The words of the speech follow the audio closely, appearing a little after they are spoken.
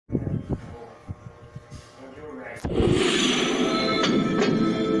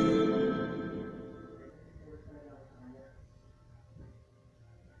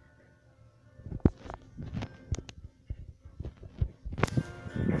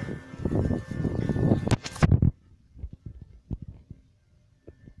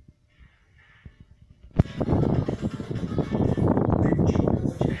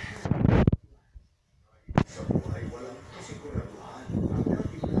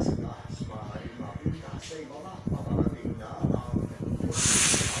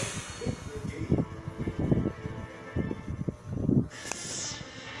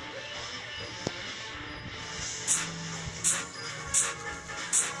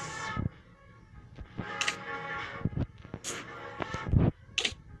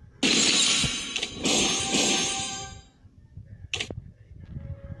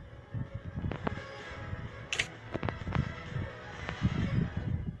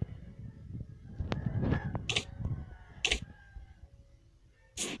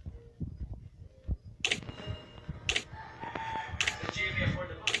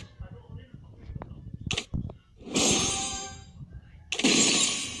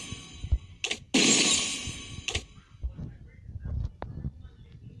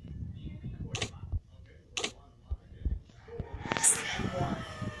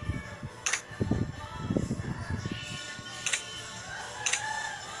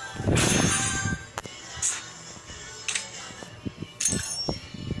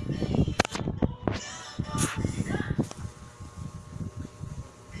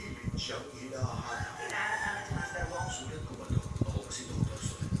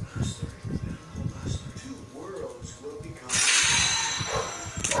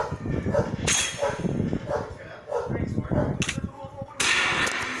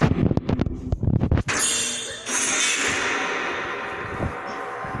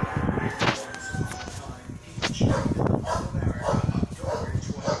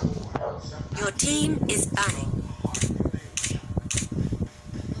Your team is banning.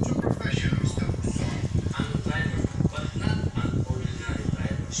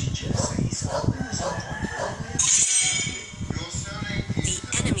 The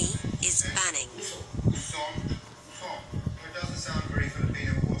enemy is banning. It doesn't sound very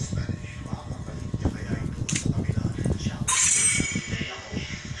Filipino or Spanish.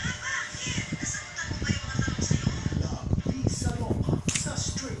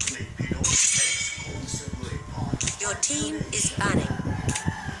 Your team is banning.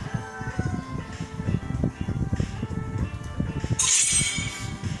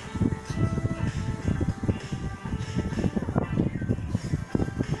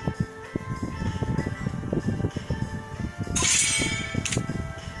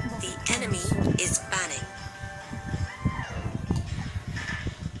 The enemy is banning.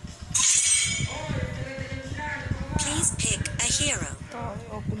 Please pick a hero.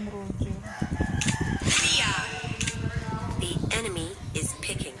 Open road. The enemy is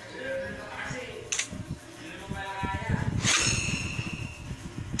picking.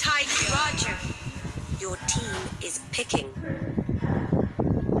 Tiger Roger. Your team is picking.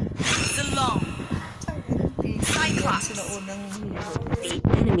 Zalong. Cyclops. The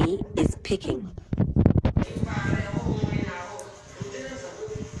enemy is picking.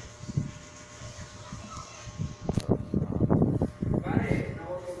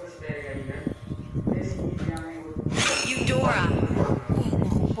 Eudora.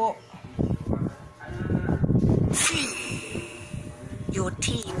 Your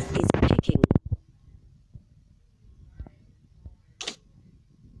team is picking.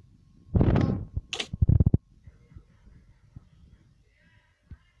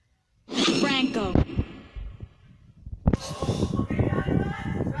 Franco.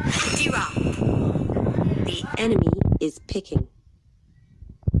 Dira. The enemy is picking.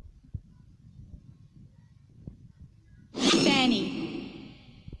 Fanny.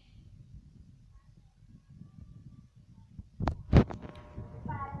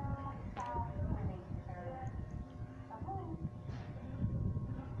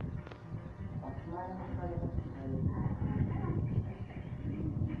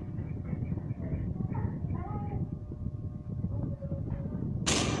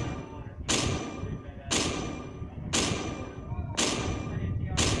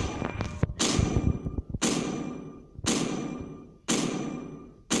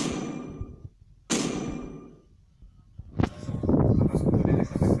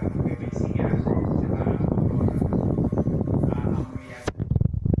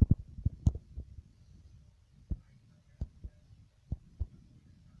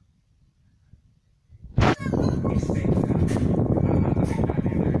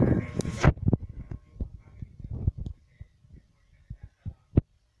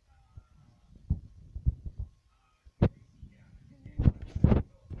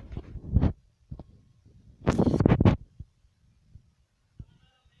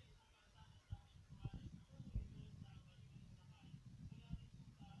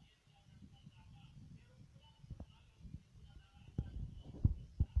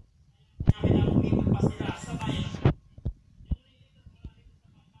 Sa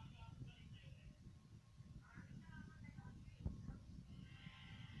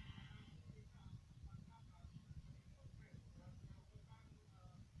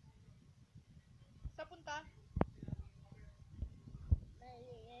punta?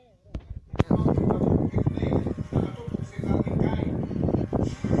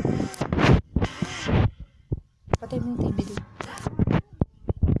 Patay mo yung TV doon.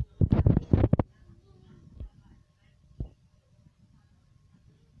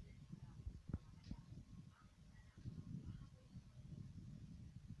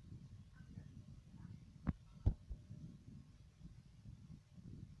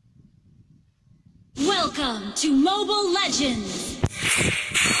 Welcome to Mobile Legends!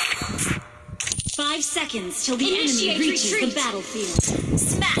 5 seconds till the Initiate enemy reaches retreat. the battlefield.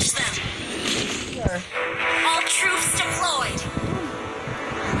 Smash them! Here. All troops deployed!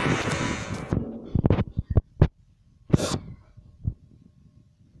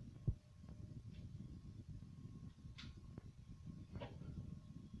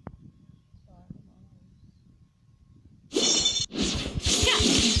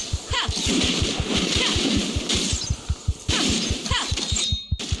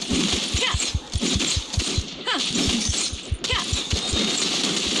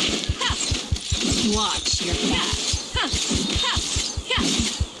 Watch your back.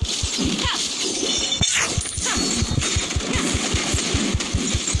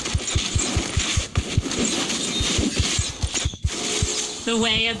 The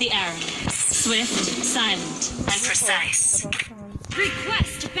way of the arrow. Swift, silent, and precise.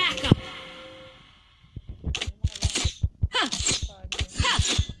 Request backup.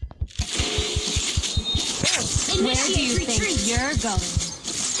 Where do you think you're going?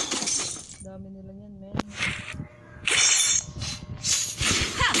 Dami nila yan, men.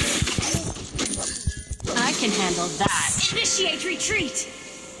 I can handle that. Initiate retreat.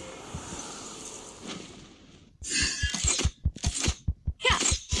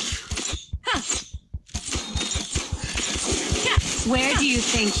 Where do you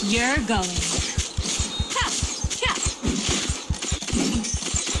think you're going?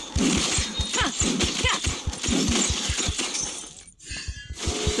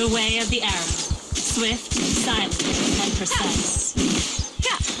 The way of the arrow. Swift, silent, and precise.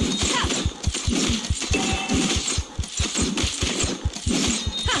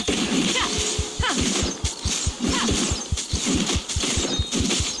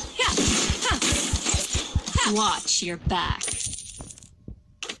 Watch your back.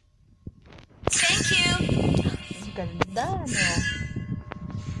 Thank you. Ang ganda, no?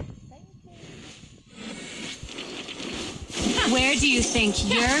 Where do you think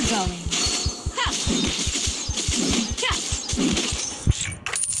you're going?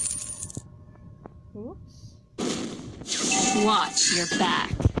 Oops. Watch your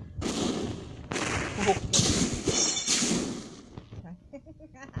back.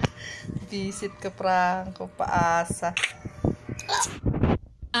 Visit ka, Franco. Paasa.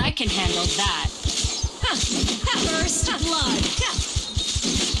 I can handle that. First blood.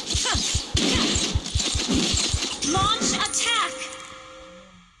 Launch attack.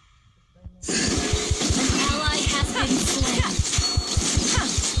 An ally has been slain.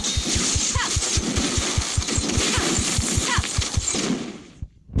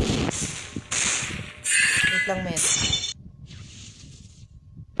 Wait lang, men.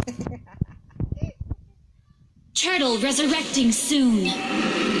 Turtle resurrecting soon.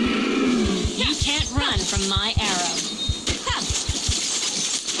 You can't run from my arrow.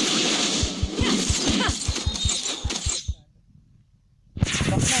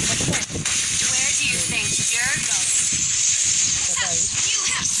 Where do you think you're going? You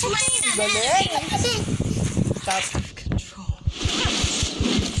have slain an enemy. Stop control.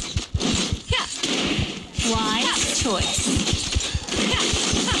 Wise choice.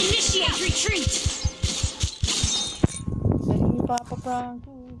 Initiate retreat. Dali ni Papa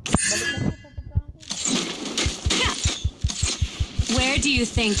Franco. Balik na si Papa Franco. Where do you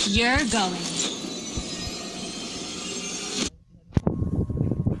think you're going?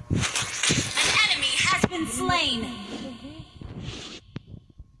 An enemy has been slain.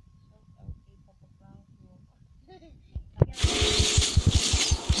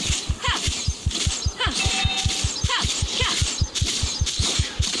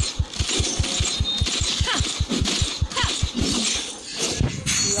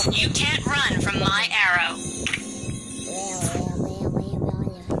 You can't run from my arrow.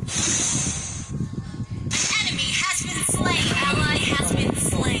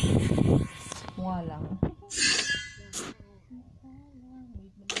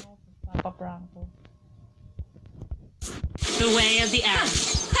 The way of the arrow.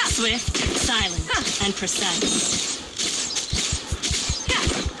 Swift, silent, and precise.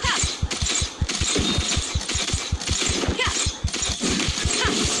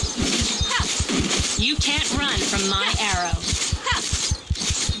 You can't run from my arrow.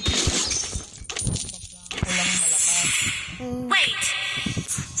 Walang malakas. Wait.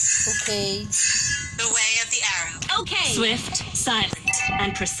 Okay. The way of the arrow. Okay. Swift, silent,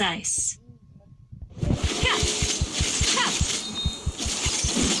 and precise.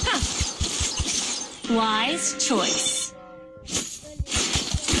 Wise choice.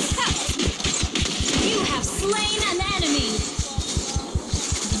 You have slain an enemy.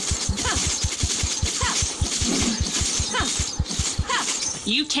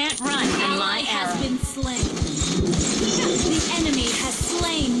 You can't run from my Ally has arrow. been slain. The enemy has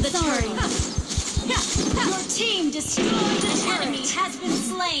slain the turret. Your team destroyed the turret. Enemy has been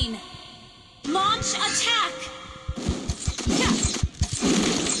slain. Launch attack.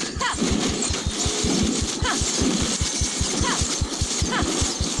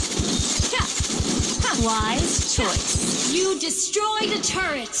 Wise choice. You destroyed a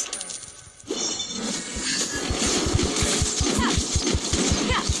turret.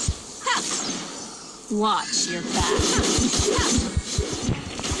 Watch your back.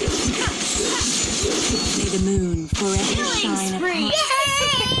 May the moon forever Killing shine spree. upon.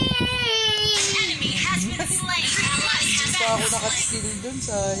 Enemy has been slain. Ally has Pa ako been slain. nakaskill dun,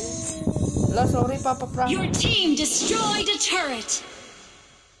 sayang. Wala, sorry, Papa Frank. Your team destroyed a turret.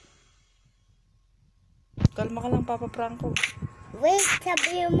 Kalma ka lang, Papa Franco. Wait,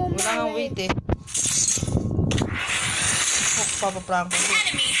 sabihin mo Wala kang wait eh. Oh, Papa Franco.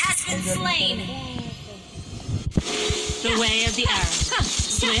 Enemy has been slain. The way of the arrow.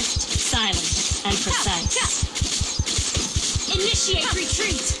 Swift, silent, and precise. Initiate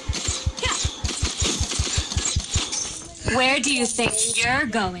retreat. Where do you think you're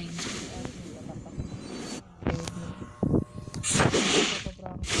going?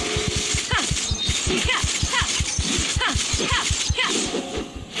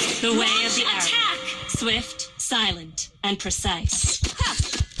 The way of the arrow. Attack. Swift, silent, and precise.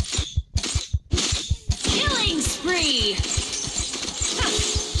 Killing spree.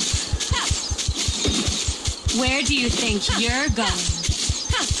 Where do you think you're going?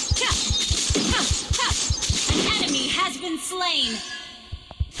 An enemy has been slain.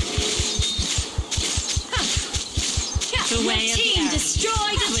 The way Your of the team arrow.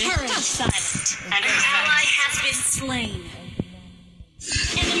 destroyed a Swift, turret. silent, and An precise. ally has been slain.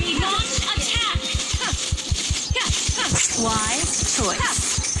 Enemy launch attack. Wise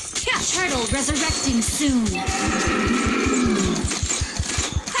choice. Turtle resurrecting soon.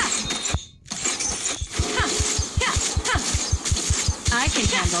 I can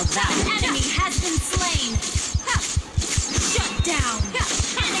handle An that. enemy has been slain. Shut down.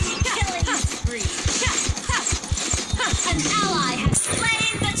 Enemy killing spree. An ally has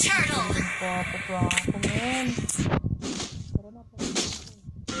slain the turtle. Papa Franco, man.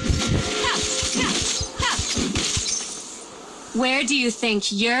 Where do you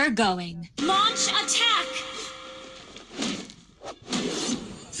think you're going? Launch attack.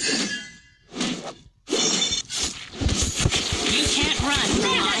 You can't run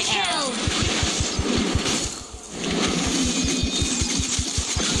from Mega my arrow. kill.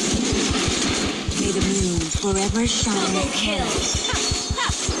 May the moon forever shine Double upon.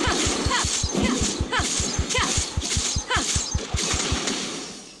 kill.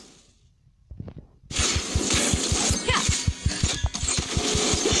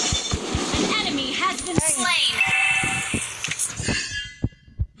 An enemy has been slain.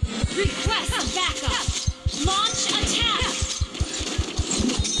 Request backup. Launch attack.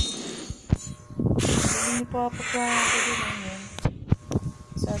 Hindi ni Papa Franco din yan.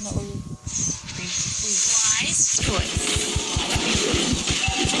 Sana all. Wise choice.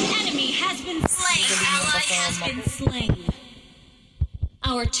 An enemy has been slain. Ally has been slain.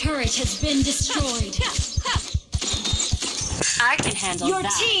 Our turret has been destroyed. I can handle Your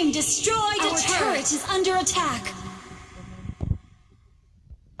that. team destroyed a turret is under attack.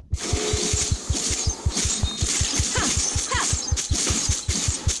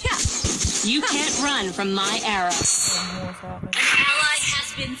 You can't run from my arrow. Ano mo sa akin? An ally has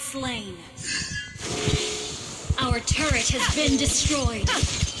been slain. Our turret has been destroyed.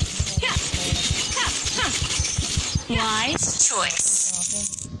 Wise choice. Okay.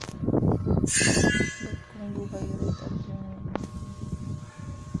 Kung buhay ulit at yung...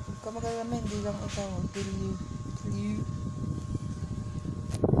 Huwag ka magagami, hindi lang ikaw. Kill you. Kill you.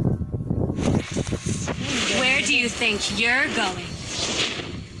 Where do you think you're going?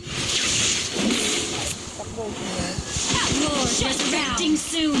 Takbo ko yan. Lord, resurrecting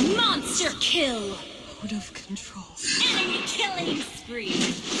soon. Monster kill. Out of control. Enemy killing spree.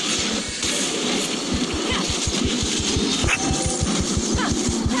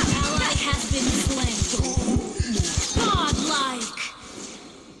 Ally has been slain. Godlike.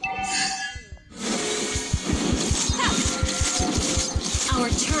 Our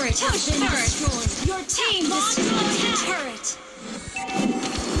turret has been destroyed. Your team destroyed the turret.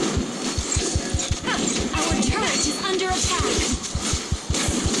 Our turret is under attack.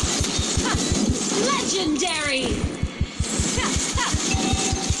 Legendary.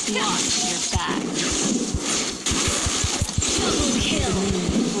 Watch your back. Double kill.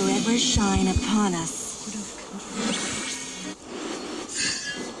 Forever shine upon us.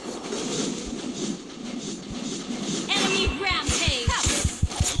 Enemy rampage.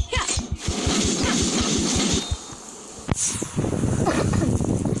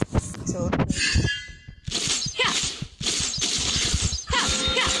 So,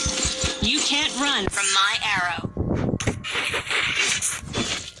 You can't run from my arrow.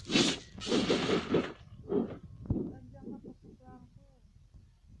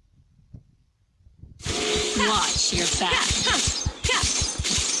 Watch your back.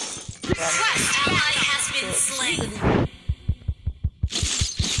 Ally has been slain.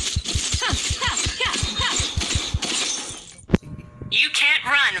 You can't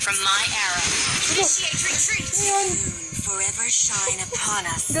run from my arrow. Initiate retreat. Forever shine upon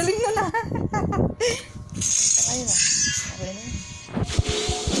us. galing na na. Ayun na. Okay na.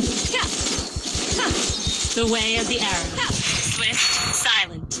 The way of the arrow. Swift,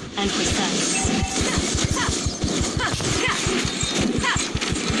 silent, and precise.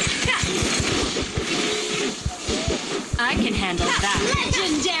 I can handle that.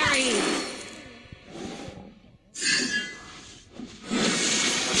 Legendary.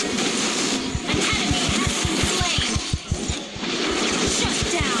 An enemy has been slain. Shut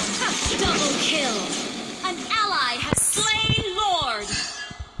down. Double kill. An ally has slain Lord.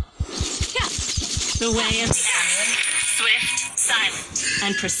 The way of the arrow. Swift, silent,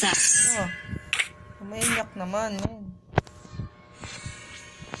 and precise. Oh. Umainyak naman, men.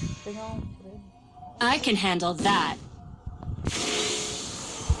 Tingnan ko, Fred. I can handle that.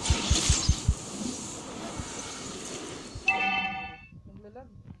 Naglalag.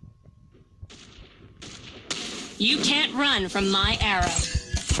 You can't run from my arrow.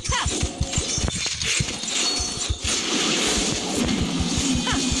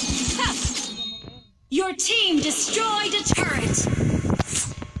 Your team destroyed a turret.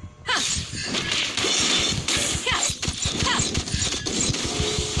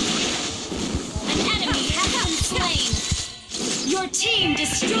 An enemy has been slain. Your team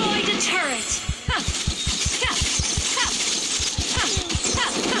destroyed a turret.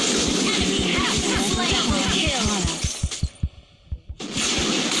 An enemy has been slain. Kill.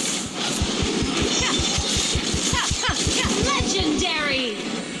 Legendary.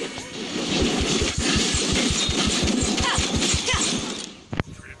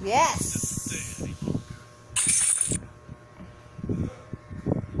 Yes!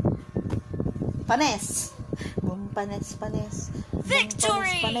 Panes! Bum panes, panes. Bum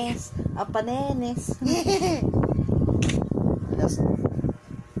Victory! Panes, panes. Panenes. Alas.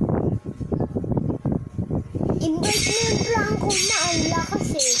 Invite mo yung Franco maala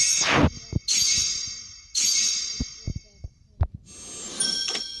kasi.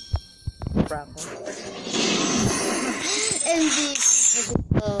 Franco. MVP.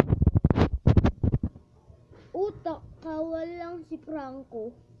 Utak, kawal lang si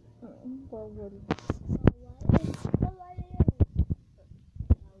Franco. Bawal. Kawal yan.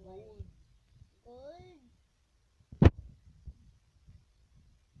 Gold.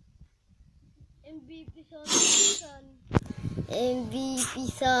 MVP sana. MVP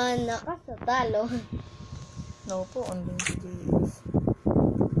sana kaso talo. No po, only days.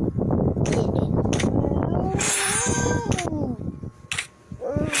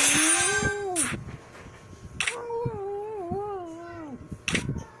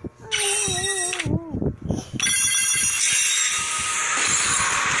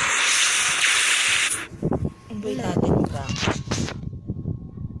 Wait natin yung Franco.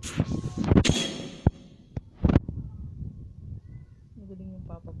 Magaling yung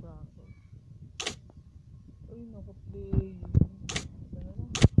Papa Franco. Uy, naka-play. Ano na?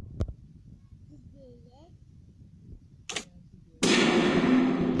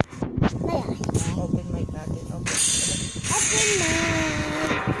 Open mic natin. Open. Open mic.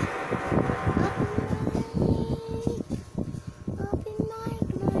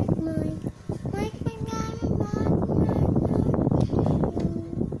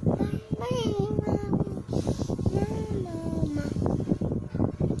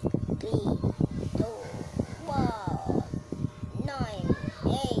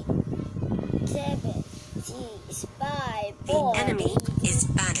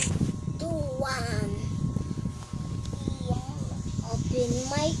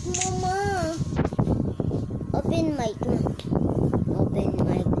 mic mo, ma. Open mic mo. Open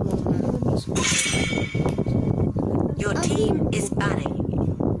mic mo, ma. Your team is banning.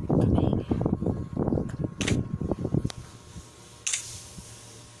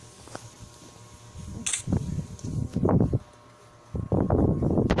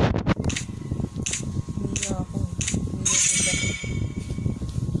 Niya ako.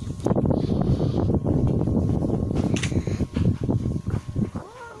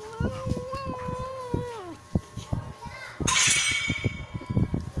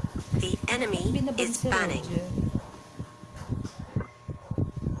 The enemy is banning.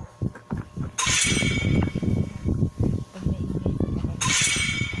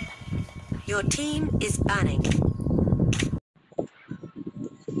 Your team is banning.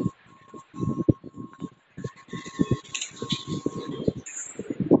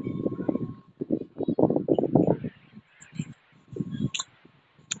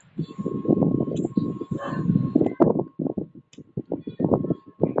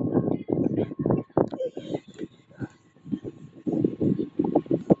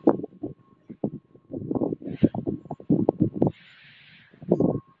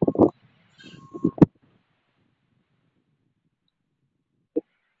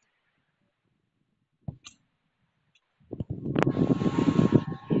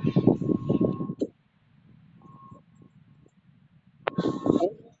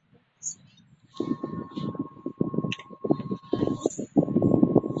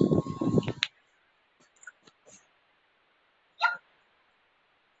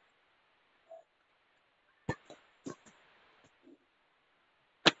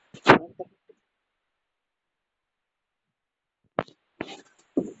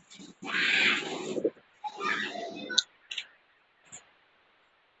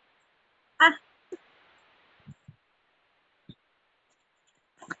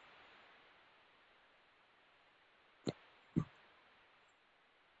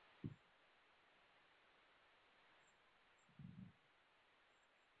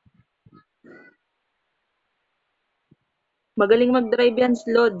 Magaling mag-drive yan,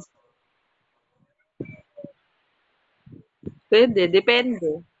 Slods. Pwede,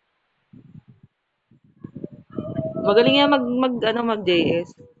 depende. Magaling yan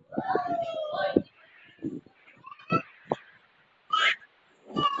mag-JS.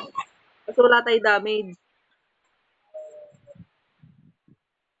 Kasi wala tayo damage.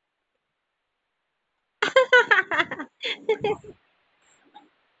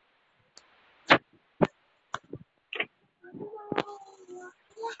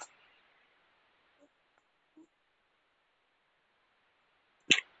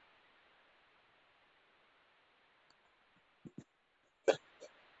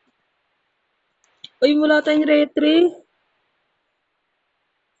 Uy, wala tayong retry.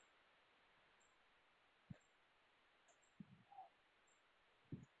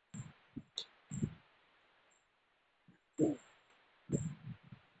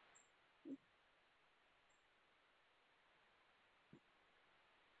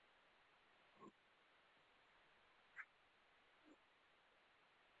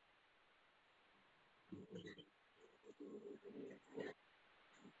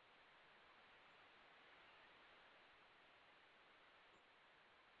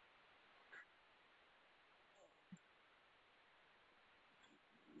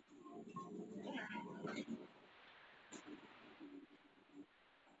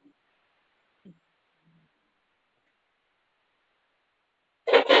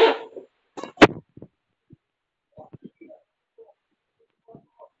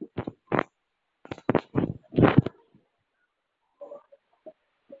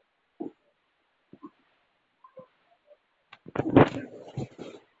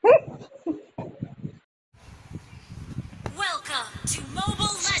 Welcome to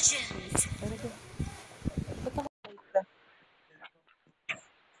Mobile Legends!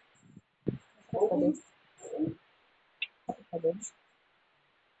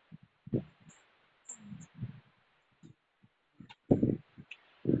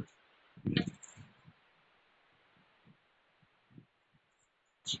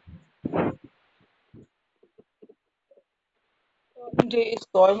 JS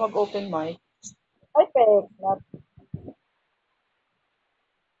Store, mag-open mic. Ay, pek.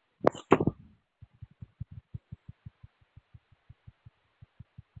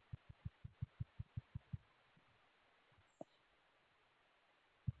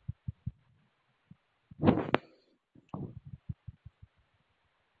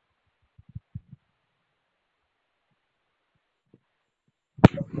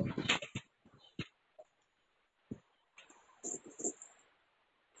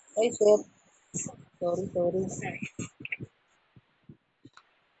 Ay, shit. Sorry, sorry.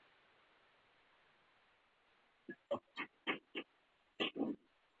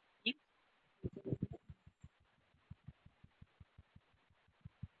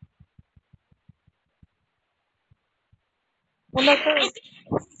 Wala ka.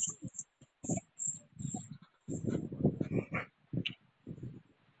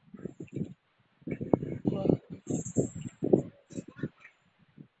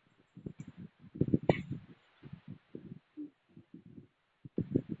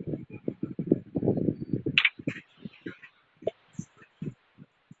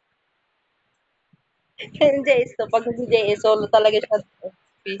 Yung JS to, pag nag-JS, solo talaga siya.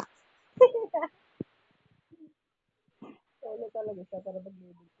 FP. Solo talaga siya para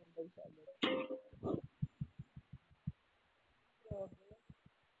mag-level survive siya agad.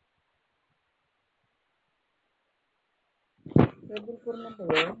 Level 4 na ba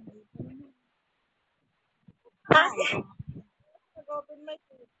yun? Nag-open mic.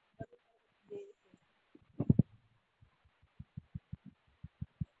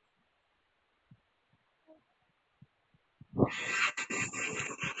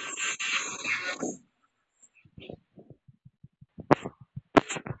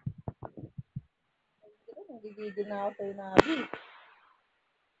 Nagigigil na ako sa'yo, Nabi.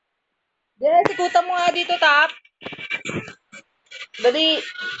 Yes, ikutan mo nga dito, Tap. Dali.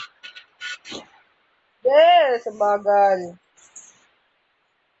 Yes, ang bagal.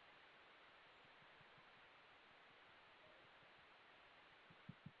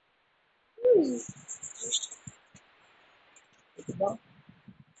 Ito ba?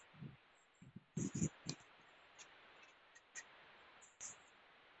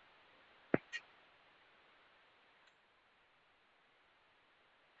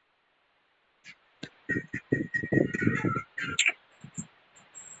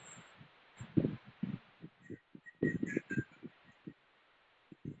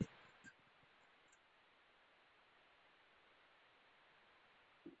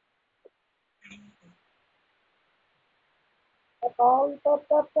 Tap, tap,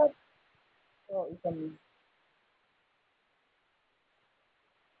 tap, tap. So, isang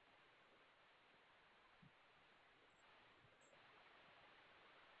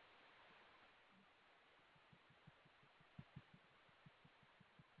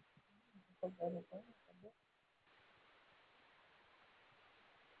pag ano pa.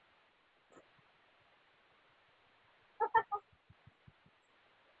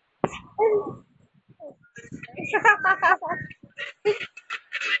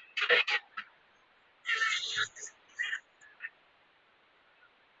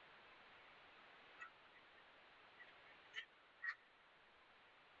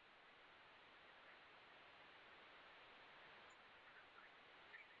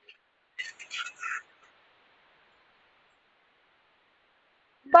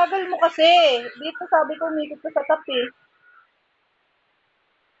 Bagal mo kasi. Dito sabi ko, umikot ka sa tap eh.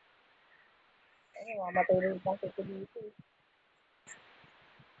 Ay, mamatay rin itong sito dito eh.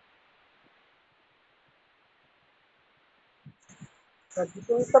 Sabi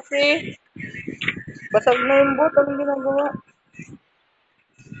ko, tap eh. Basag na yung boot. Anong ginagawa?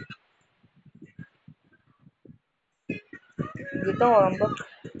 Dito, ang bot.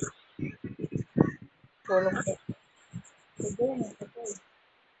 Walang bot. Ito, ito.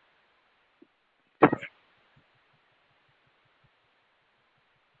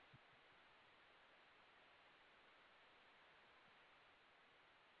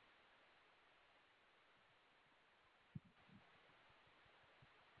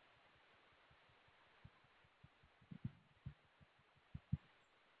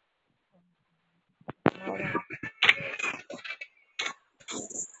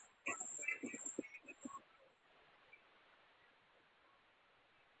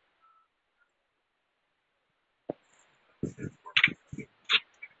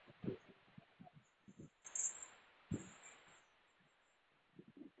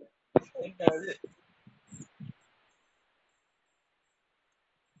 Ay, dali.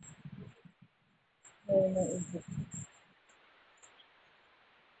 Ayun ang ibig.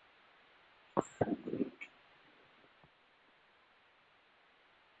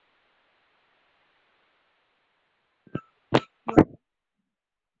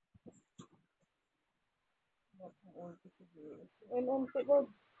 Ayun ang sigod.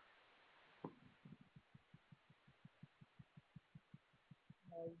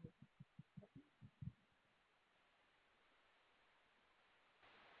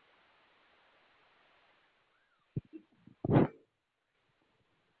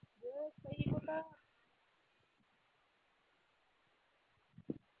 Yes, paikot ah.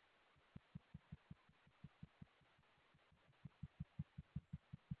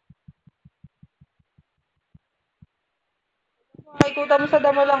 ikutan mo sa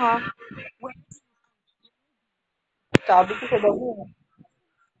damo lang ha. Sabi ko sa damo.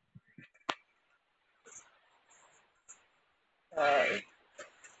 Ay.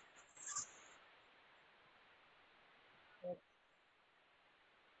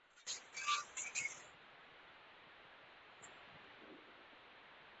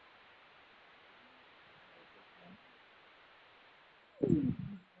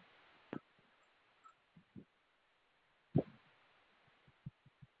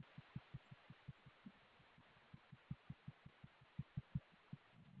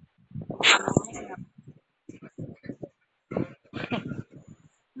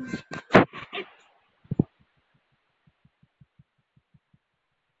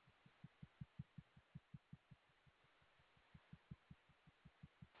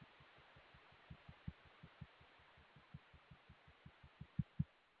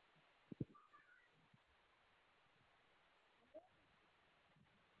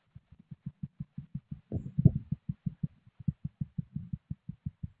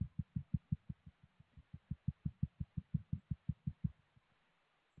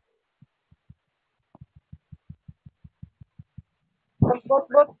 Bot.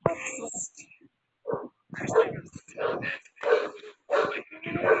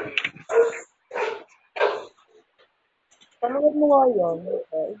 Panuod mo nga yun.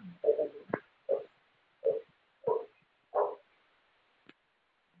 Ay.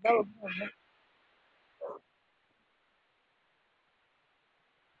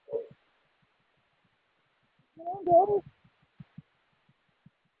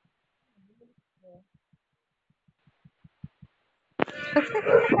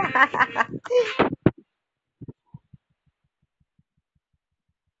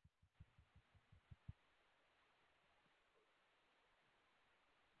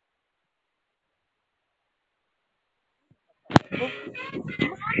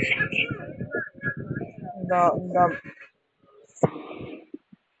 Daw. Dam.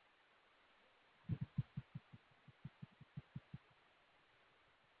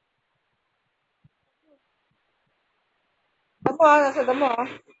 Damo ha, nasa damo ha.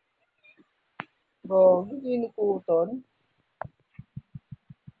 Bro, hindi inikutan.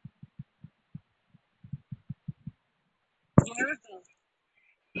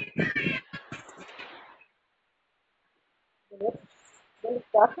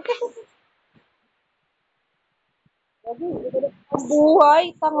 Balik ka. Sabi, ang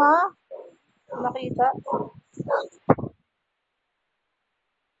buhay, tanga. Nakita.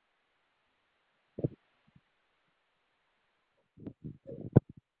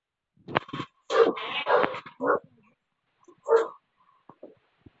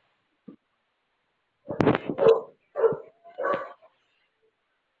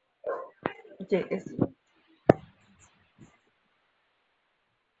 JS.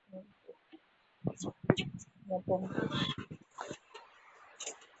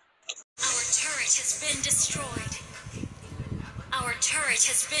 Our turret has been destroyed. Our turret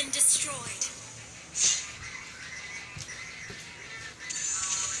has been destroyed.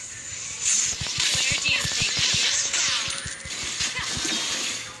 Where do you think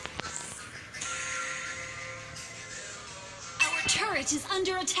our turret is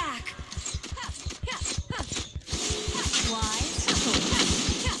under attack? Why?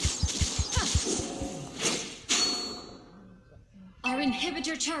 Our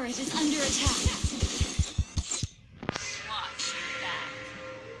inhibitor turret is under attack. Watch your back.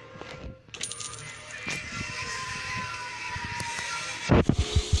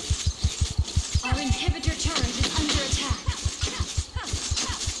 Our inhibitor turret is under attack.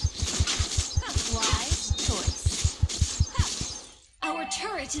 Wise choice. Our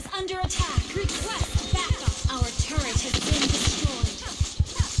turret is under attack. Request backup. Our turret has been destroyed.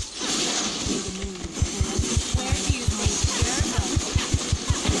 Where do you think you're going?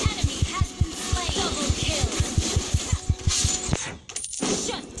 An enemy has been slain. Double kill.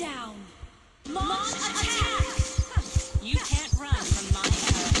 Shut down. Launch attack. You can't run from my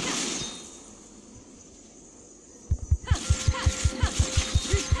arrows.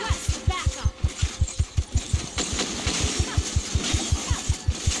 Request backup.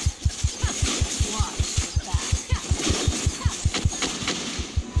 Watch your back.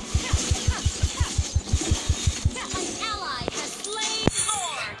 An ally has slain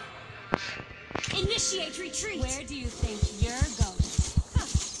Lord. Initiate retreat. Where do you think you're going?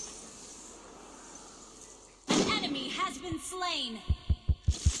 An enemy has been slain.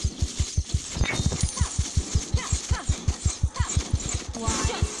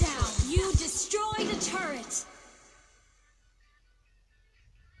 Shut down. You destroyed a turret.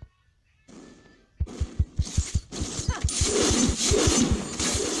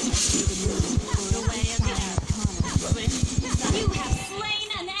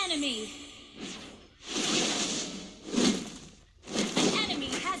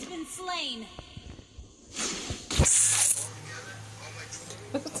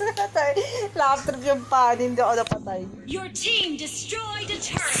 Flap trip yung panin, hindi ako napatay. Your team destroyed a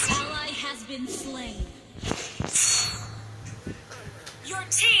turret. Ally has been slain. Your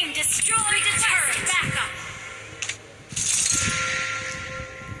team destroyed a turret. Back up.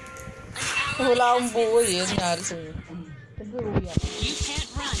 Wala akong buhay eh. Nangyari sa'yo. Nag-uwi ako. You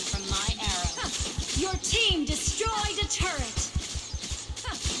can't run from my arrow. Your team destroyed a turret.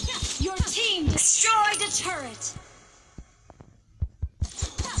 Your team destroyed a turret.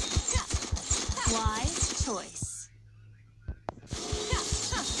 Wise choice.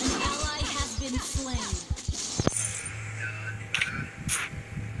 An ally has been slain.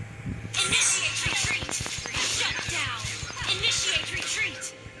 Initiate retreat. Shut down. Initiate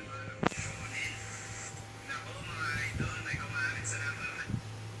retreat.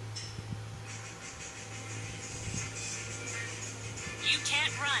 You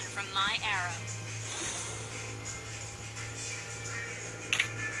can't run from my arrow.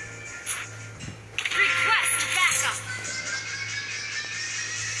 Request backup.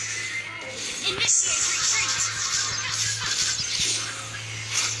 Initiate retreat.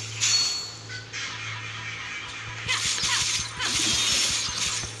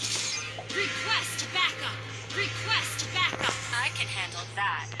 Request backup. Request backup. I can handle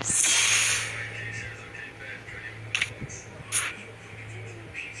that.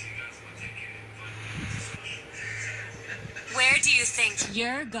 Where do you think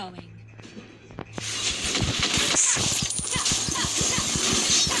you're going?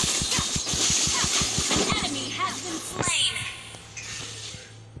 An enemy has been slain.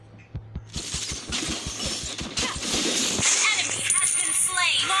 An enemy has been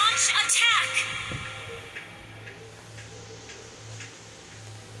slain. Launch attack.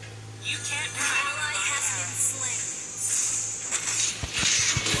 You can't run. An ally has been slain.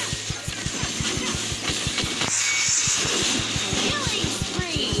 Killing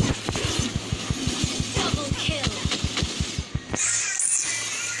spree. Double kill.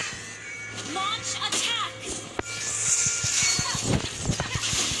 Launch attack.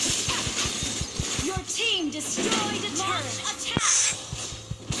 Your team destroyed a turret. Attack.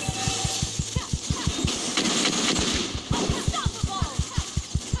 Unstoppable.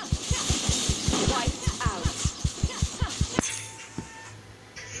 Wiped out.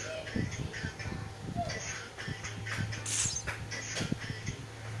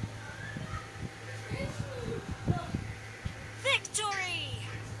 Victory!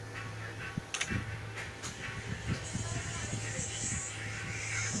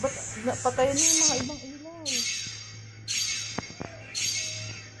 Ba't napatayin na yung mga ibang ilaw?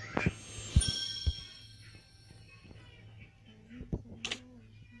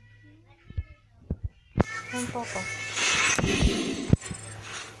 Ang papa.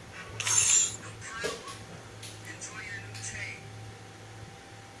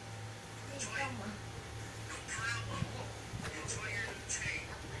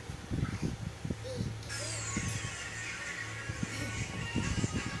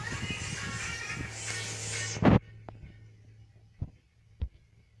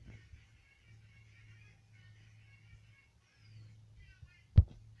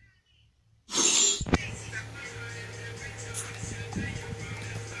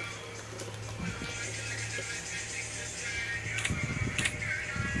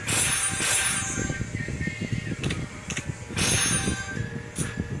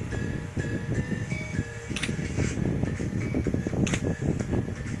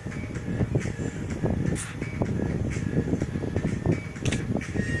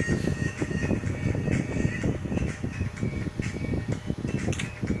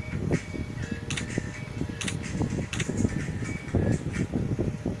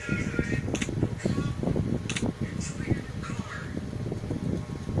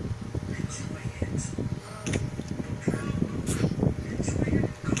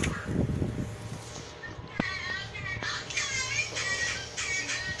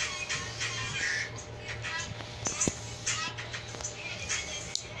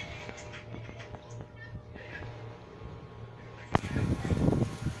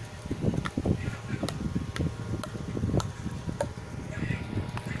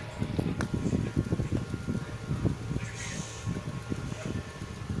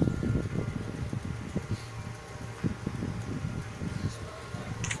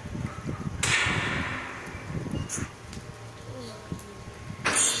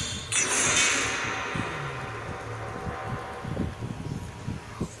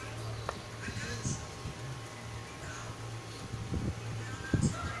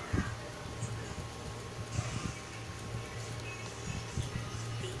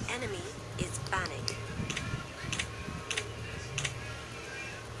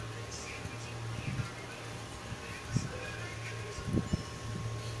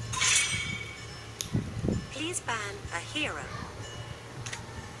 Please ban a hero.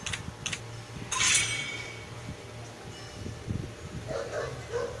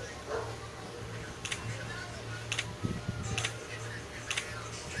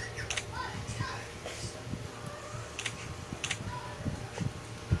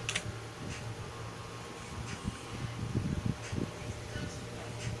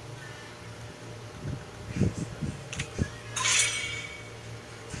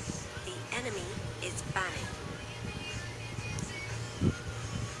 The enemy is banning.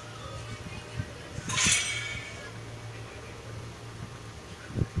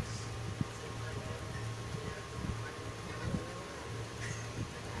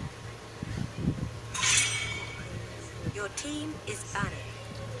 Your team is banning.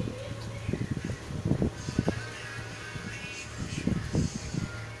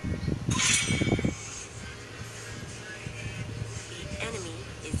 The enemy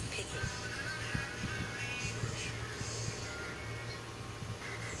is picking.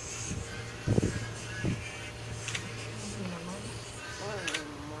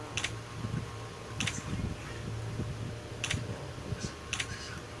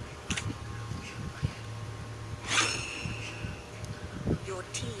 Your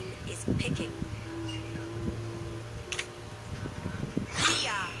team is picking.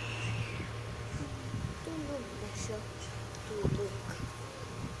 Yeah. Tulog na siya. Tulog.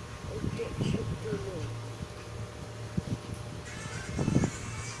 Ito, tulog.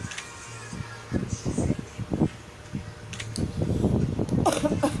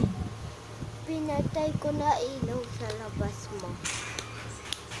 Pinatay ko na ilaw sa labas mo.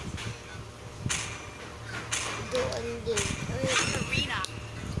 Doon din. Ay,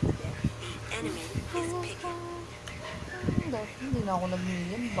 The enemy is picking. Dahil hindi na ako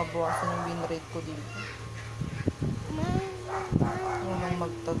nag-million. Babawasan yung win rate ko dito. Walang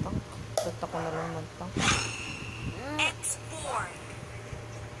magtatank. Ba't ako na lang magtank? X4.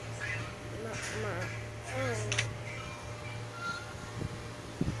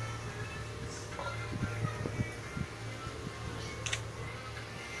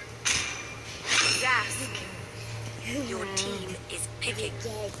 Your team is picking.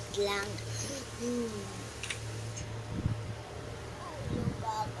 Get lang.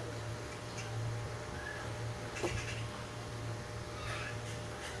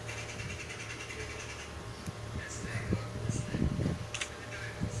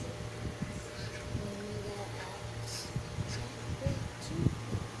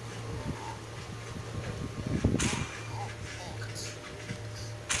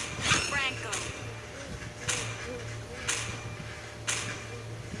 Franco.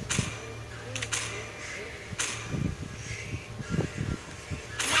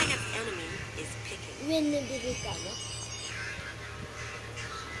 Line of enemy is picking. Binibili ka mo?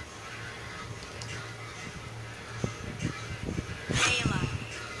 Layla.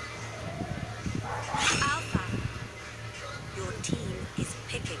 Alpha. Your team is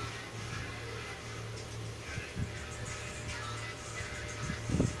picking.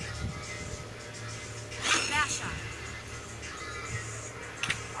 Basha.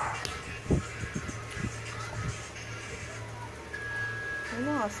 Ano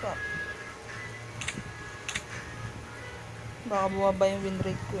nga swap? Baka bumaba yung win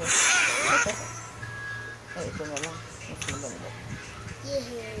rate ko eh. Ay, ito na lang. Mas maganda.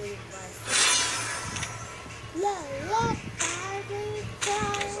 Yehey, basta. Lalat, tayo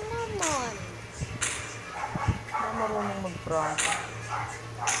tayo naman. Hindi marunong mag-prank.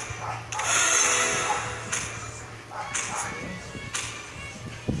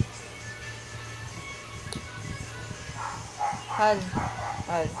 Hal.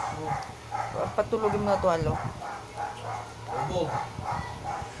 Hal. Patulogin mo na ito, halo.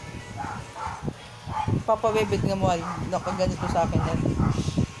 Papabebet nga mo, Hal. Nakaganito sa akin yan.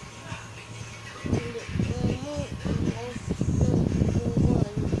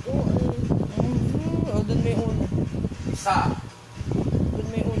 O, dun may una. Dun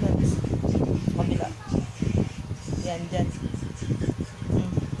may una. Sa kabila. Yan, dyan.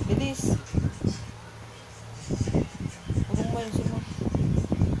 Bilis. Pulong mo, ayusin mo.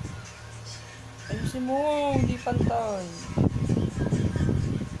 Ayusin mo, hindi pantay.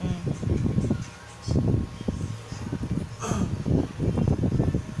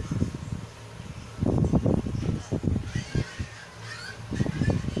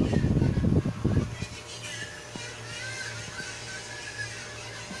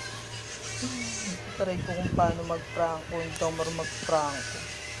 Try ko kung paano mag-pranko. Hindi ako marunong mag-pranko.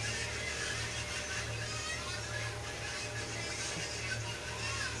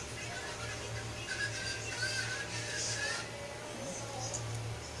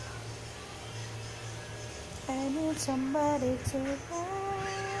 I need somebody to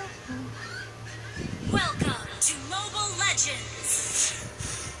love. Welcome to Mobile Legends.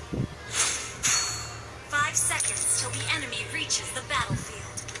 5 seconds till the enemy reaches the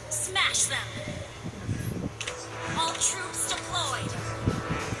battlefield. Smash them. All troops deployed.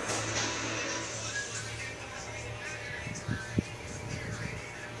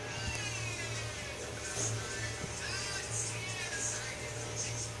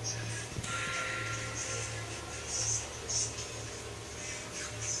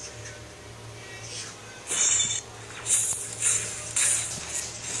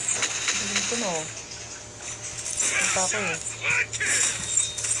 Dito no. Punta ako eh.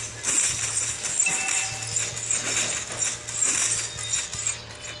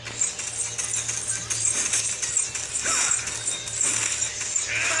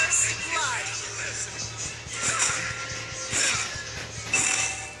 First blood.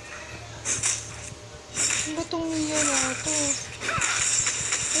 Ano ba itong niya na ito?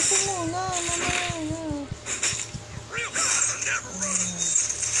 Ito muna, mamaya na.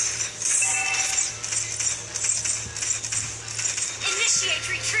 Initiate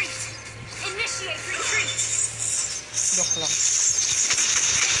retreat. Initiate retreat. Joke lang.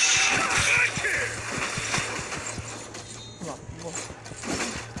 Wakbo.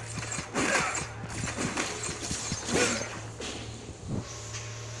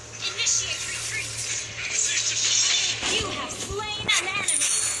 Initiate retreat. You have slain an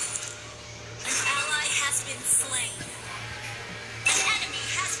enemy. An ally has been slain. An enemy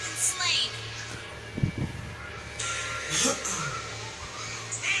has been slain.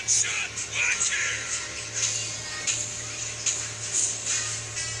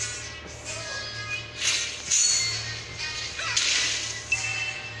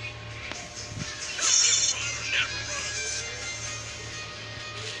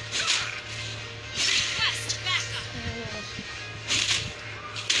 Request backup.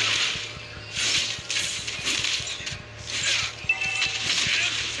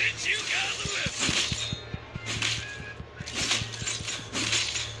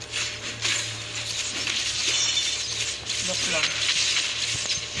 Joke lang.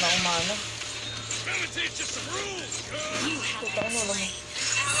 Naumana. You have Puta, ano lang.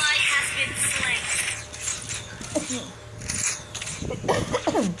 ally has been slain.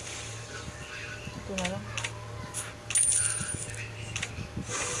 Ito na lang.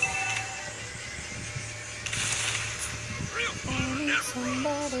 I need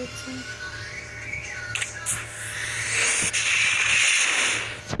somebody to...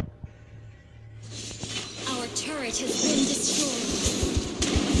 Our turret has been destroyed.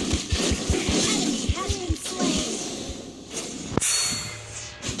 An enemy has been slain.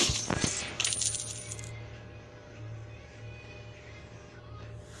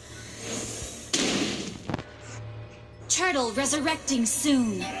 Turtle resurrecting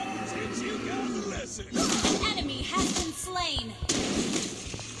soon. An enemy has been slain.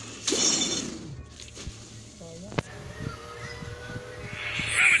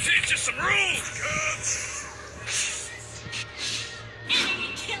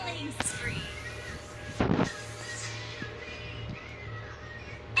 Enemy killing spree.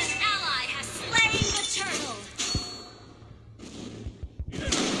 An ally has slain the turtle.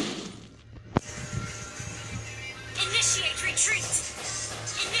 Initiate retreat.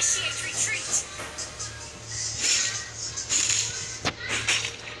 Initiate retreat.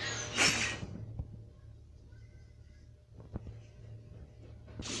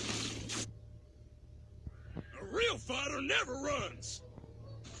 A real fighter never runs.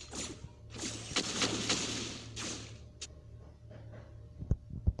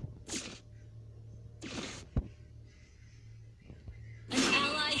 An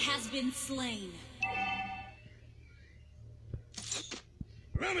ally has been slain.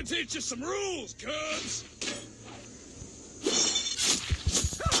 Let me teach you some rules, cubs.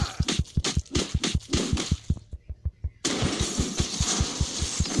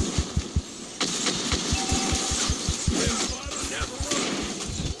 Real fighter never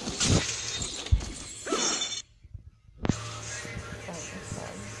runs.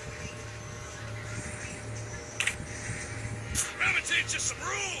 Let me teach you some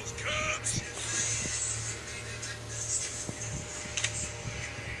rules, cubs.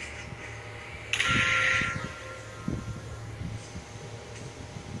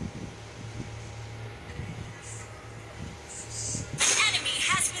 An enemy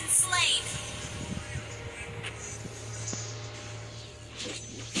has been slain.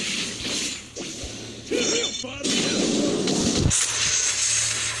 Real fighter never runs.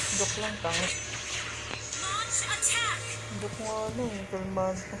 Joke lang, pangit. Launch attack. Joke nga ano eh,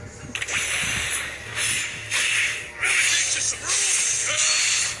 kalmado. some room?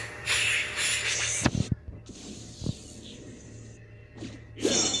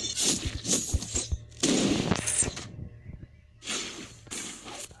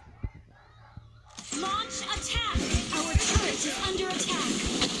 Launch attack! Our turret is under attack.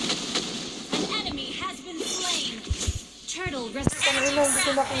 An enemy has been slain. Turtle Ang ina, hindi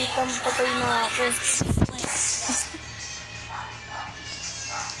ko nakita, patay na ako.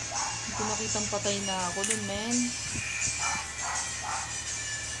 Hindi ko nakitang patay na ako dun, men.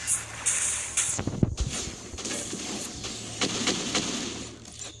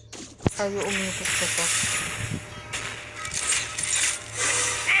 Tayo umikot ko to.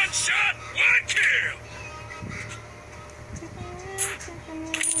 One shot, one kill.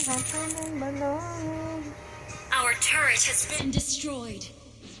 Our turret has been destroyed.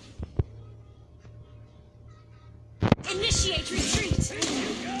 Initiate retreat!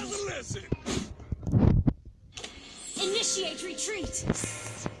 You guys a lesson. Initiate retreat!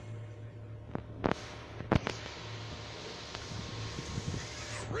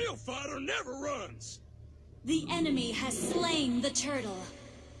 A real fighter never runs. The enemy has slain the turtle.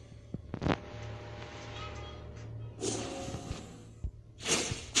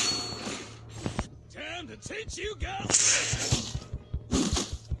 Time to teach you guys a lesson.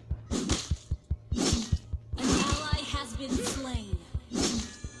 An ally has been slain.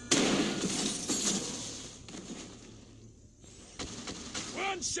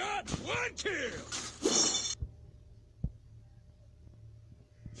 One shot, one kill.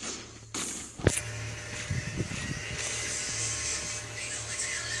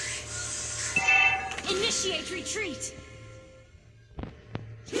 Initiate retreat!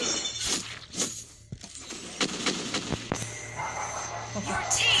 Your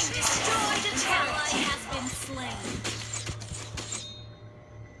team destroyed a turret. Ally has been slain.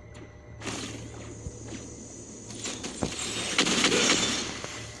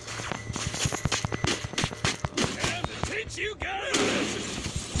 Time to teach you guys a lesson.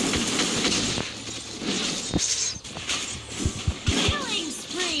 Killing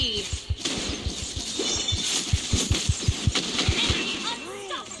spree! Enemy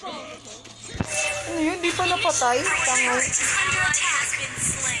unstoppable! Ano yun? Di pa napatay? Tangay. Under attack has been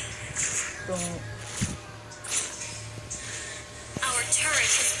slain. Itong... Our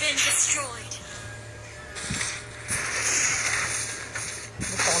turret has been destroyed.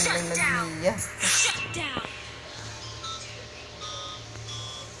 Gusto ko nalang nag-niya. Shut down!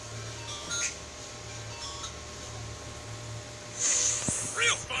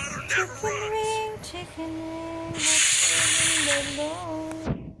 Real fighter never runs. Chicken wing, chicken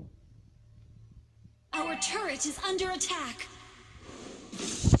wing, Our turret is under attack.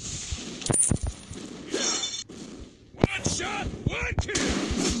 One shot, one kill.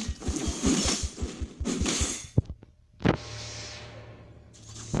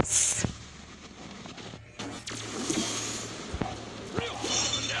 Real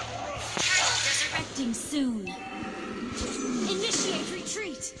fighter never runs. Resurrecting soon. Initiate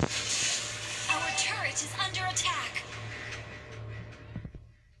retreat. Our turret is under attack.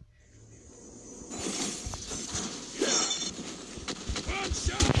 One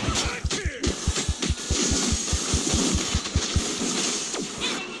shot, one kill.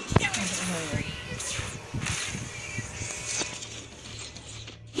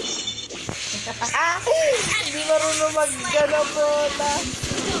 Hindi marunong mag-gana bola.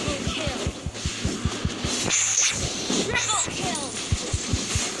 Double kill. Triple kill.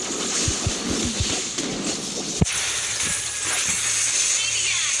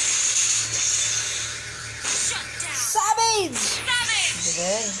 Shut down. Savage! Savage.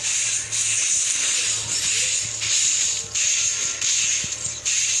 Galing.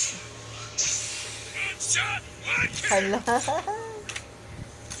 One shot, one kill. Hala.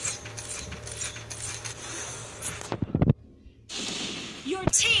 Your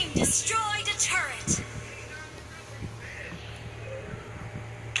team destroyed a turret.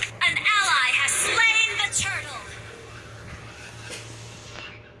 An ally has slain the turtle.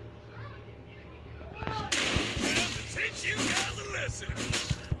 Time to teach you guys a lesson.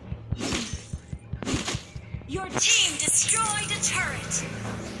 Your team destroyed a turret.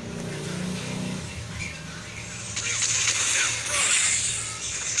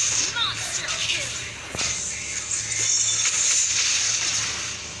 Monster kill.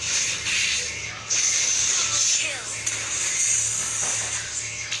 Double kill.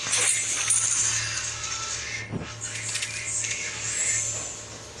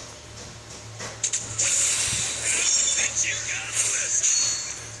 Teach you guys a lesson.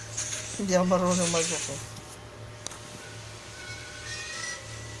 Hindi ako marunong mag-ako.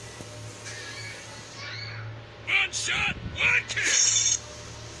 One One shot, one kill.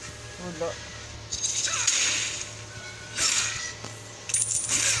 Wala.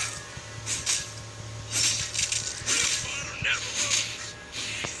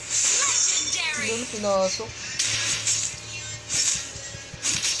 Doon pinasok.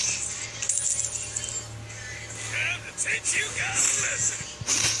 Time to teach you guys a lesson.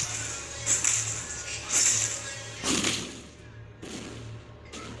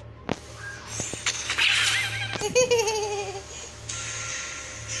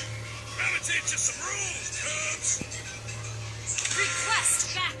 Time to teach you some rules, Cubs.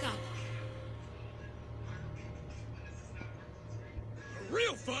 Request backup. A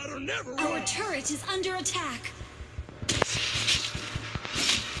real fighter never Our runs. turret is under attack.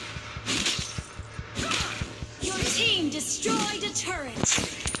 Your team destroyed a turret.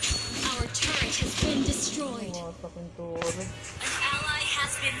 Our turret has been destroyed. Masak yung turret. An ally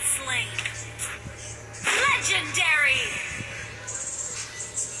has been slain. Legendary!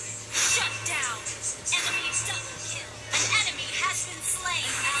 Shut down. Enemy double kill. An enemy has been slain.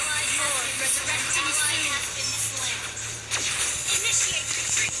 Ally Lord resurrecting ally has been slain. Initiate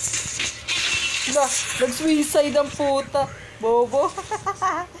retreat. Enemy Lah, nag-suicide ang puta. Bobo.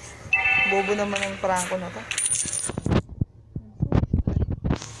 Bobo naman ang Franco na to.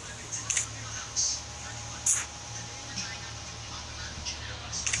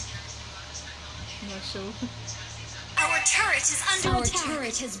 Our turret is under attack. Our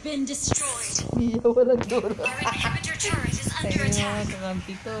turret has been destroyed. Iya, walang dulo. Our inhibitor turret is under Ayun attack. nga,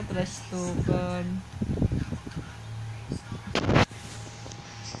 kakampi to, trash token.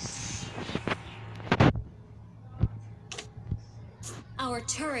 Our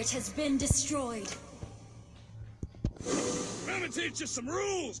turret has been destroyed. Time to teach you some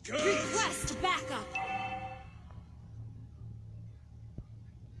rules, Cubs. Request backup.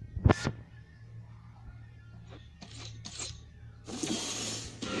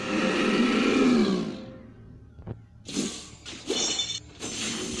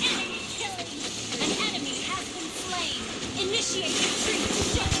 Enemy killing. An enemy has been slain. Initiate retreat.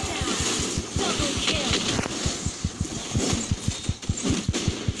 Shut down. Double kill.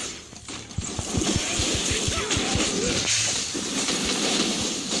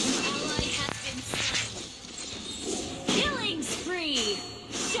 Ally has been slain. Killing spree.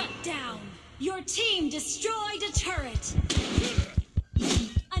 Shut down. Your team destroyed a turret.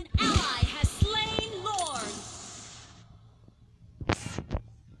 An ally has slain Lord.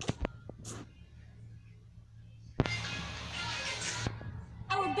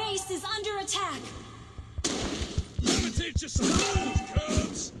 Our base is under attack. Time to teach you some rules,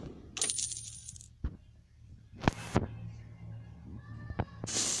 Cubs.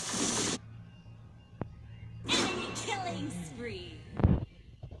 Enemy killing spree.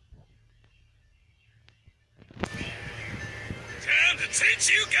 Time to teach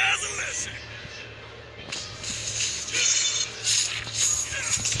you guys a lesson.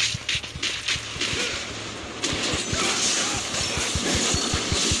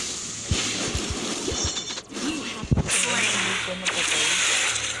 You have been slain. Hindi ko napatay.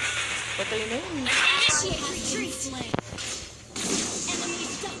 Patay na yun. Initiate retreat. Enemy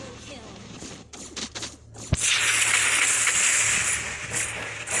double kill.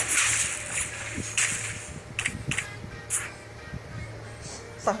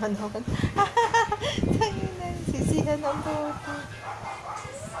 Tanga naman. Tangin na. Sisihan ang puta.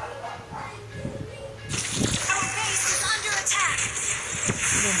 Our base is under attack.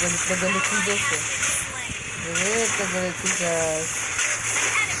 Galit na galit si Jess eh. Slain. Galit na galit si Jess.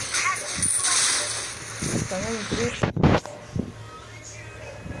 Enemy has been slain. Tanga yung trip.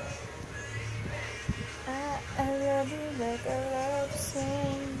 I love you like a love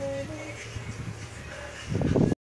song.